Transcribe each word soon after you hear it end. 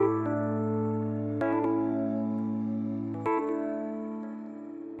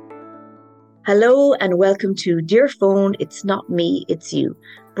Hello and welcome to Dear Phone, It's Not Me, It's You,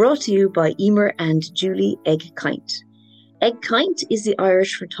 brought to you by Emer and Julie Eggkint. Eggkint is the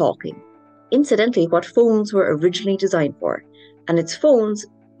Irish for talking, incidentally what phones were originally designed for, and it's phones,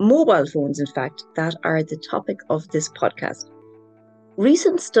 mobile phones in fact, that are the topic of this podcast.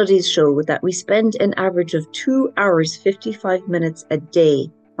 Recent studies show that we spend an average of 2 hours 55 minutes a day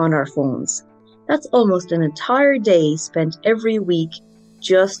on our phones. That's almost an entire day spent every week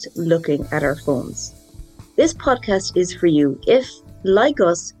just looking at our phones. This podcast is for you if, like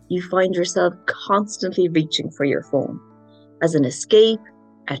us, you find yourself constantly reaching for your phone as an escape,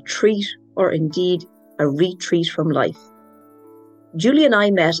 a treat, or indeed a retreat from life. Julie and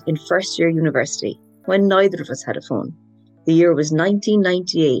I met in first year university when neither of us had a phone. The year was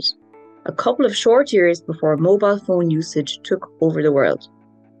 1998, a couple of short years before mobile phone usage took over the world.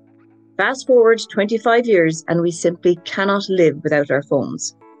 Fast forward 25 years and we simply cannot live without our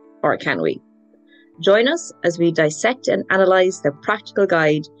phones. Or can we? Join us as we dissect and analyse the practical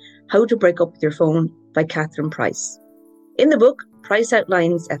guide, How to Break Up With Your Phone by Catherine Price. In the book, Price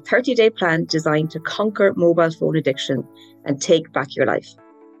outlines a 30-day plan designed to conquer mobile phone addiction and take back your life.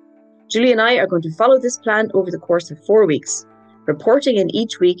 Julie and I are going to follow this plan over the course of 4 weeks, reporting in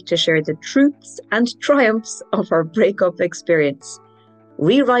each week to share the truths and triumphs of our breakup experience.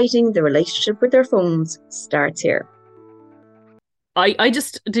 Rewriting the relationship with their phones starts here. I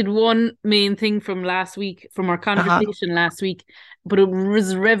just did one main thing from last week, from our conversation last week, but it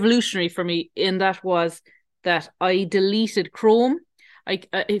was revolutionary for me, and that was that I deleted Chrome.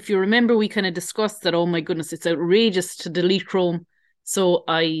 If you remember, we kind of discussed that, oh my goodness, it's outrageous to delete Chrome. So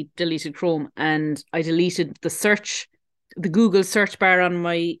I deleted Chrome and I deleted the Google search bar on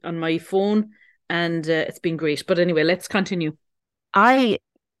my phone, and it's been great. But anyway, let's continue. I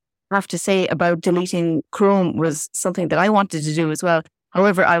have to say about deleting Chrome was something that I wanted to do as well.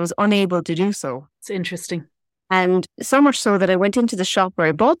 However, I was unable to do so. It's interesting. And so much so that I went into the shop where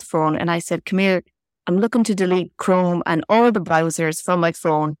I bought the phone and I said, come here, I'm looking to delete Chrome and all the browsers from my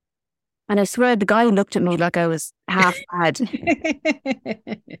phone. And I swear the guy looked at me like I was half mad.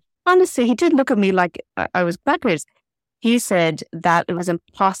 Honestly, he did look at me like I was backwards. He said that it was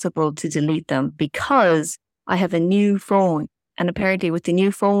impossible to delete them because I have a new phone. And apparently with the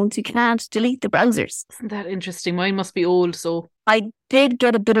new phones, you can't delete the browsers. Isn't that interesting? Mine must be old, so... I did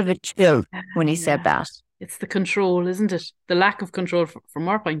get a bit of a chill when he said that. It's the control, isn't it? The lack of control from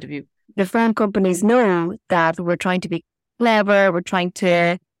our point of view. The phone companies know that we're trying to be clever, we're trying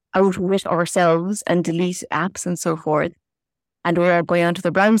to outwit ourselves and delete apps and so forth. And we're going onto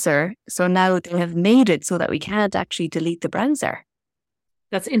the browser. So now they have made it so that we can't actually delete the browser.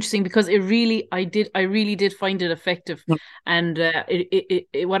 That's interesting because I really did find it effective. And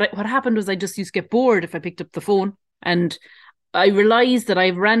what happened was I just used to get bored if I picked up the phone, and I realized that I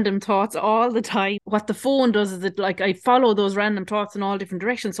have random thoughts all the time. What the phone does is that, like, I follow those random thoughts in all different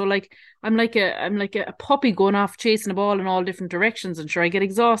directions. So like I'm like a puppy going off chasing a ball in all different directions, and sure I get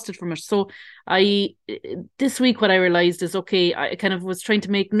exhausted from it. So this week what I realized is, okay, I kind of was trying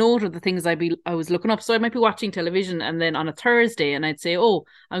to make note of the things I was looking up. So I might be watching television, and then on a Thursday, and I'd say, oh,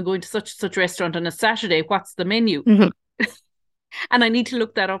 I'm going to such restaurant on a Saturday. What's the menu? Mm-hmm. And I need to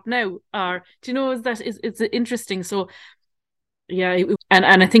look that up now. Or do you know, it's interesting. So. Yeah, and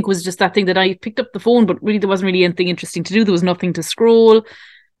I think it was just that thing that I picked up the phone, but really there wasn't really anything interesting to do. There was nothing to scroll,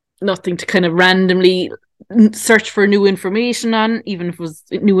 nothing to kind of randomly search for new information on, even if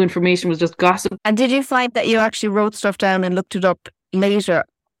new information was just gossip. And did you find that you actually wrote stuff down and looked it up later?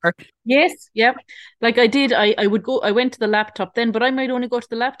 Yes, yeah. Like I did, I went to the laptop then, but I might only go to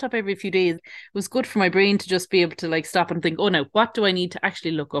the laptop every few days. It was good for my brain to just be able to like stop and think, oh, now what do I need to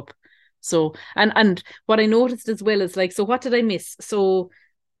actually look up? So, and what I noticed as well is like, so what did I miss? So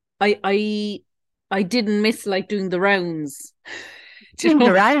I didn't miss like doing the rounds. Doing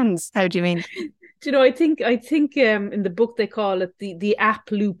the rounds? How do you mean? Do you know, I think in the book they call it the app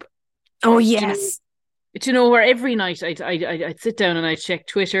loop. Oh, yes. Do you know, where every night I'd sit down and I'd check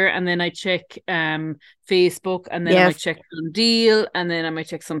Twitter, and then I'd check Facebook, and then I might check some deal, and then I might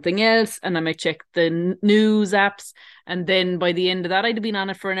check something else, and I might check the news apps, and then by the end of that I'd have been on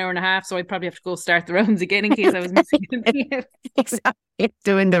it for an hour and a half, so I'd probably have to go start the rounds again in case I was missing anything else. Exactly,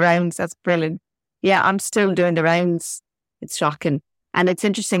 doing the rounds, that's brilliant. Yeah, I'm still doing the rounds. It's shocking. And it's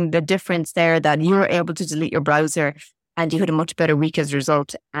interesting the difference there that you're able to delete your browser and you had a much better week as a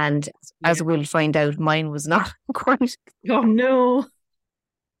result. And as we'll find out, mine was not quite. Oh, no.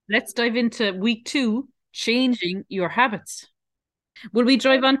 Let's dive into week 2, changing your habits. Will we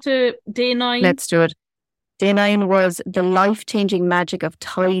drive on to day 9? Let's do it. Day 9 was the life-changing magic of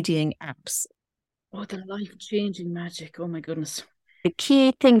tidying apps. Oh, the life-changing magic. Oh, my goodness. The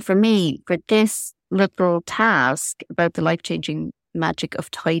key thing for me for this little task about the life-changing magic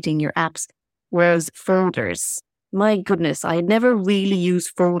of tidying your apps was folders. My goodness, I had never really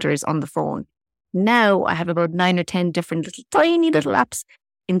used folders on the phone. Now I have about 9 or 10 different tiny little apps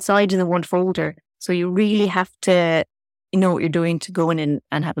inside in the one folder. So you really have to know what you're doing to go in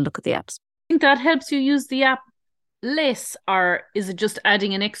and have a look at the apps. I think that helps you use the app less, or is it just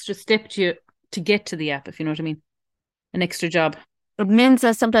adding an extra step to get to the app, if you know what I mean? An extra job. It means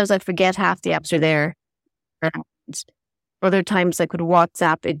that sometimes I forget half the apps are there. Other times, like with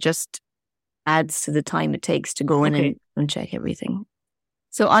WhatsApp, it just adds to the time it takes to go in and check everything.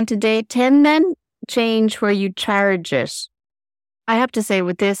 So on to day 10 then, change where you charge it. I have to say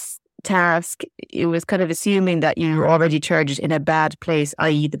with this task, it was kind of assuming that you already charged it in a bad place,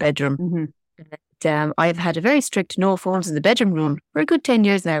 i.e. the bedroom. Mm-hmm. I've had a very strict no phones in the bedroom rule for a good 10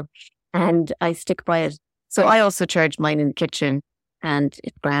 years now, and I stick by it. So I also charge mine in the kitchen, and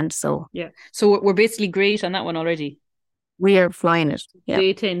it's grand. So yeah, so we're basically great on that one already. We are flying it. Yeah.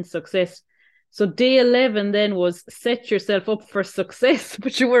 Day 10, success. So day 11 then was set yourself up for success,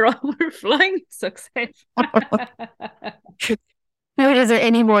 but we're flying success. Now, is there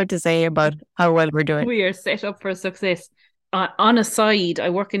any more to say about how well we're doing? We are set up for success. On a side, I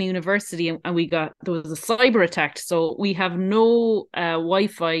work in a university, and there was a cyber attack. So we have no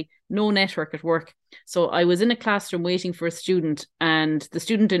Wi-Fi, no network at work. So I was in a classroom waiting for a student, and the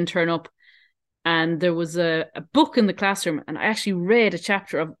student didn't turn up. And there was a book in the classroom, and I actually read a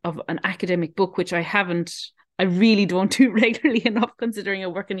chapter of an academic book, which I really don't do regularly enough considering I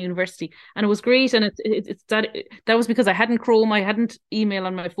work in a university. And it was great. And that was because I hadn't Chrome, I hadn't email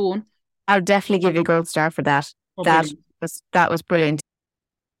on my phone. I'll definitely give you a gold star for that. That was brilliant.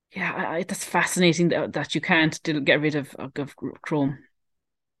 Yeah, that's fascinating that you can't get rid of Chrome.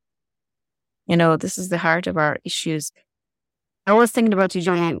 You know, this is the heart of our issues. I was thinking about you,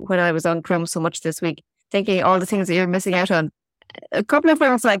 Julie, when I was on Chrome so much this week, thinking all the things that you're missing out on. A couple of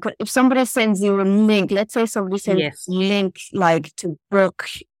things, like if somebody sends you a link, let's say somebody sends a link like to book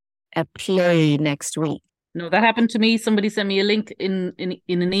a play next week. No, that happened to me. Somebody sent me a link in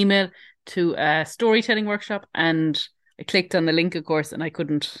an email to a storytelling workshop, and I clicked on the link, of course, and I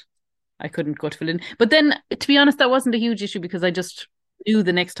couldn't go to fill in. But then, to be honest, that wasn't a huge issue because I just knew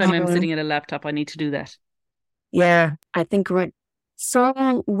the next time I'm sitting at a laptop, I need to do that. Yeah, I think we're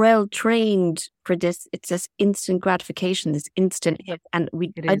so well trained for this. It's this instant gratification, this instant hit. And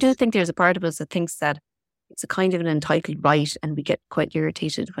I do think there's a part of us that thinks that it's a kind of an entitled right, and we get quite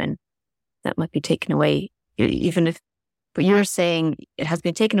irritated when that might be taken away. But you're saying it has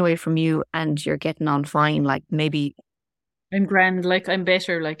been taken away from you and you're getting on fine. Like maybe I'm grand, like I'm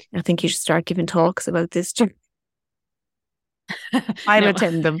better. Like I think you should start giving talks about this too. I'll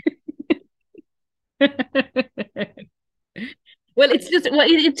attend them. Well, it's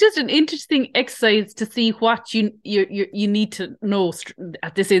just an interesting exercise to see what you need to know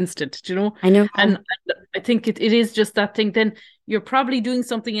at this instant, you know. I know, and I think it is just that thing. Then you're probably doing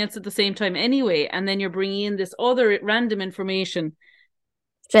something else at the same time anyway, and then you're bringing in this other random information.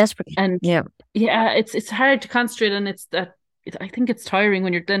 Desperate, and it's hard to concentrate, and I think it's tiring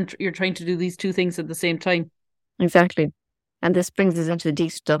when you're trying to do these two things at the same time. Exactly, and this brings us into the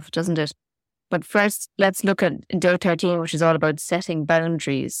deep stuff, doesn't it? But first, let's look at day 13, which is all about setting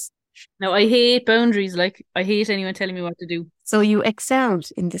boundaries. Now, I hate boundaries. Like, I hate anyone telling me what to do. So you excelled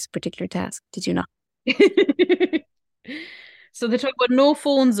in this particular task, did you not? So they talk about no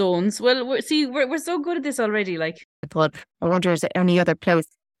phone zones. Well, we're so good at this already. Like, I wonder is there any other place?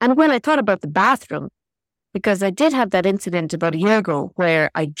 And when I thought about the bathroom, because I did have that incident about a year ago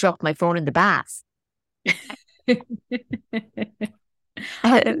where I dropped my phone in the bath.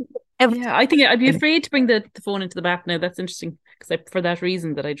 Yeah, I think I'd be afraid to bring the phone into the bath now. That's interesting because for that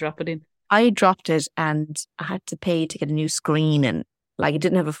reason that I drop it in. I dropped it and I had to pay to get a new screen, and like I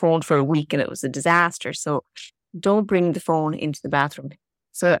didn't have a phone for a week and it was a disaster. So don't bring the phone into the bathroom.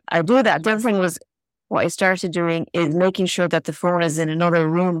 So I do that. The other thing was what I started doing is making sure that the phone is in another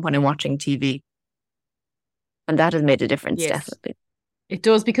room when I'm watching TV. And that has made a difference, definitely. It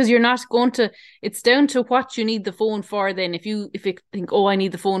does, because you're not going to, it's down to what you need the phone for then. If you think, I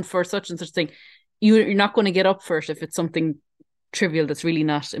need the phone for such and such thing, you're not going to get up for it if it's something trivial that's really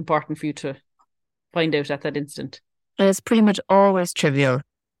not important for you to find out at that instant. And it's pretty much always trivial.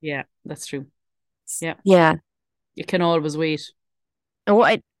 Yeah, that's true. Yeah. Yeah. You can always wait. And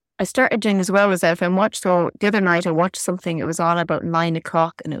what I started doing as well was that if I watched, so the other night I watched something, it was on about 9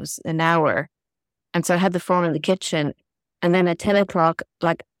 o'clock and it was an hour. And so I had the phone in the kitchen. And then at 10 o'clock,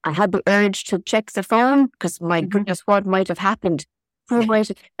 like I had the urge to check the phone because my goodness, what might have happened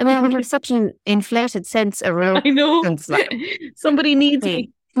Right. I mean, we have such an inflated sense of I know. reluctance. Like, Somebody needs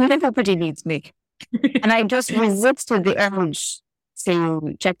me. everybody needs me. And I just resisted the urge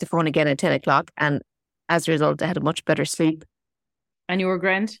to check the phone again at 10 o'clock. And as a result, I had a much better sleep. And you were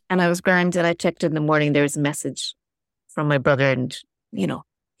grand? And I was grand, and I checked in the morning. There was a message from my brother, and, you know,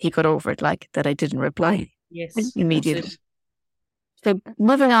 he got over it, like, that I didn't reply Yes. immediately. So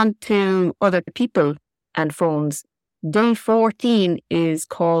moving on to other people and phones, day 14 is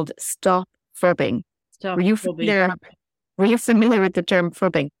called Stop Fubbing. Stop Were you fubbing. familiar with the term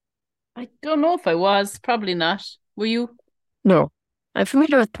fubbing? I don't know if I was. Probably not. Were you? No. I'm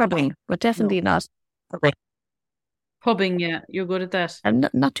familiar with pubbing, but definitely not fubbing. Pubbing, yeah. You're good at that. And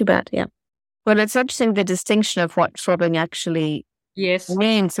not too bad, yeah. Well, it's interesting the distinction of what fubbing actually Yes.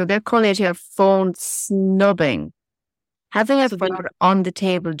 means. So they're calling it here phone snubbing. Having a So phone on the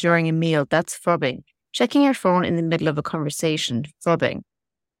table during a meal, that's fubbing. Checking your phone in the middle of a conversation, fubbing.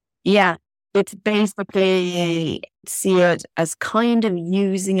 Yeah, it's basically, see it as kind of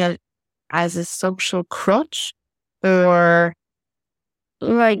using it as a social crutch, or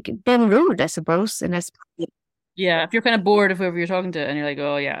like being rude, I suppose. yeah, if you're kind of bored of whoever you're talking to and you're like,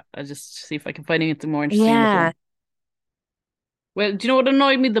 oh yeah, I'll just see if I can find anything more interesting. Yeah. Well, do you know what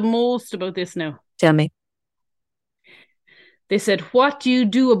annoyed me the most about this now? Tell me. They said, what do you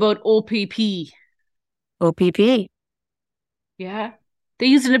do about OPP? OPP. Yeah. They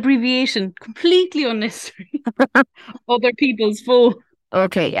used an abbreviation, completely unnecessary. Other people's phone.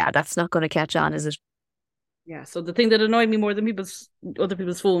 Okay, yeah, that's not going to catch on, is it? Yeah, so the thing that annoyed me more than other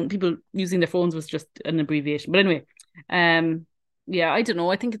people's phone, people using their phones, was just an abbreviation. But anyway, yeah, I don't know.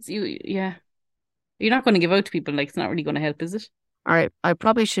 I think it's you. Yeah, you're not going to give out to people. Like, it's not really going to help, is it? All right, I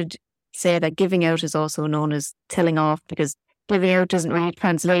probably should say that giving out is also known as telling off, because giving out doesn't really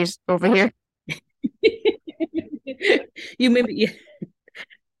translate over here. You maybe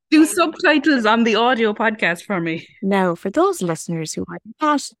do subtitles on the audio podcast for me. Now, for those listeners who are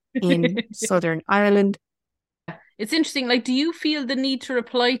not in Southern Ireland, it's interesting. Like, do you feel the need to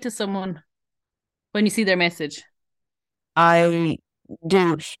reply to someone when you see their message? I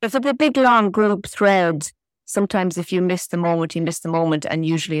do. If it's a big long group thread, sometimes if you miss the moment, you miss the moment, and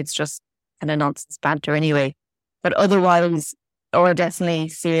usually it's just kind of nonsense banter anyway. But otherwise, or definitely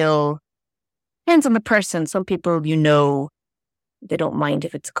feel, depends on the person. Some people, you know, they don't mind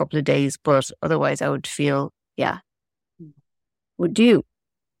if it's a couple of days, but otherwise I would feel, yeah. Would you?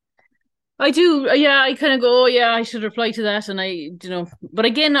 I do. Yeah, I kind of go, oh, yeah, I should reply to that. And but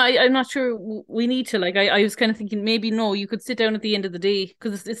again, I'm not sure we need to. Like, I was kind of thinking maybe, no, you could sit down at the end of the day,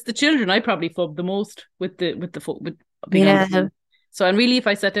 because it's the children I probably fub the most with being on the phone. So, and really, if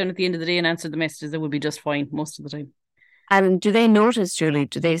I sat down at the end of the day and answered the messages, it would be just fine most of the time. And do they notice, Julie?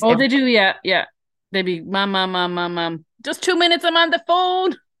 Do they? Oh, they do. Yeah, yeah. They'd be, mom. Just 2 minutes, I'm on the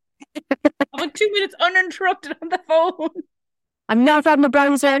phone. I'm 2 minutes uninterrupted on the phone. I'm not on my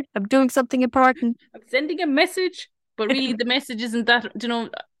browser. I'm doing something important. I'm sending a message, but really the message isn't that,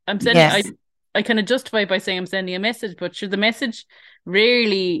 I'm sending, yes. I kind of justify it by saying I'm sending a message, but sure, the message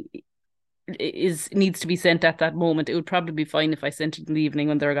rarely needs to be sent at that moment. It would probably be fine if I sent it in the evening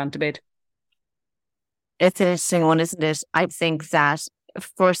when they're gone to bed. It's an interesting one, isn't it? I think that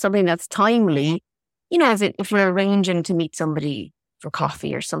for something that's timely, if you're arranging to meet somebody for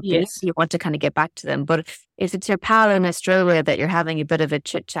coffee or something, yes, you want to kind of get back to them. But if it's your pal in Australia that you're having a bit of a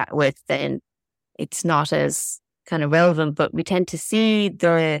chit chat with, then it's not as kind of relevant. But we tend to see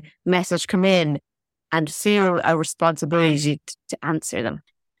the message come in and feel a responsibility to answer them.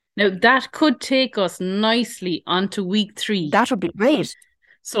 Now, that could take us nicely onto week 3. That would be great.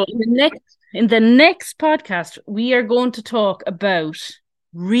 So in the next podcast, we are going to talk about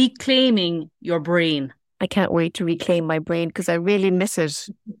reclaiming your brain. I can't wait to reclaim my brain because I really miss it.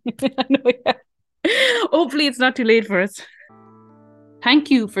 I know, yeah. Hopefully it's not too late for us.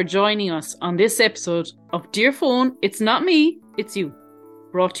 Thank you for joining us on this episode of Dear Phone, It's Not Me, It's You,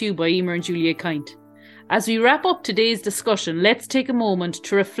 brought to you by Emer and Julia Kint. As we wrap up today's discussion, let's take a moment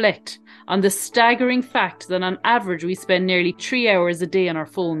to reflect on the staggering fact that on average we spend nearly 3 hours a day on our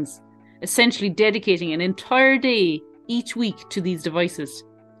phones, essentially dedicating an entire day each week to these devices.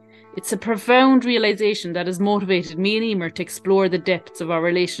 It's a profound realization that has motivated me and Emer to explore the depths of our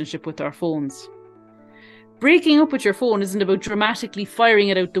relationship with our phones. Breaking up with your phone isn't about dramatically firing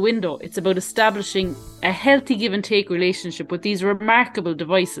it out the window. It's about establishing a healthy give and take relationship with these remarkable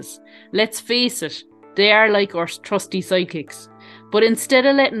devices. Let's face it, they are like our trusty sidekicks. But instead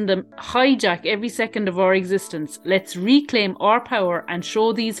of letting them hijack every second of our existence, let's reclaim our power and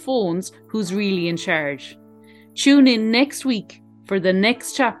show these phones who's really in charge. Tune in next week for the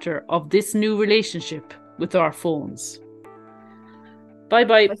next chapter of this new relationship with our phones.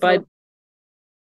 Bye.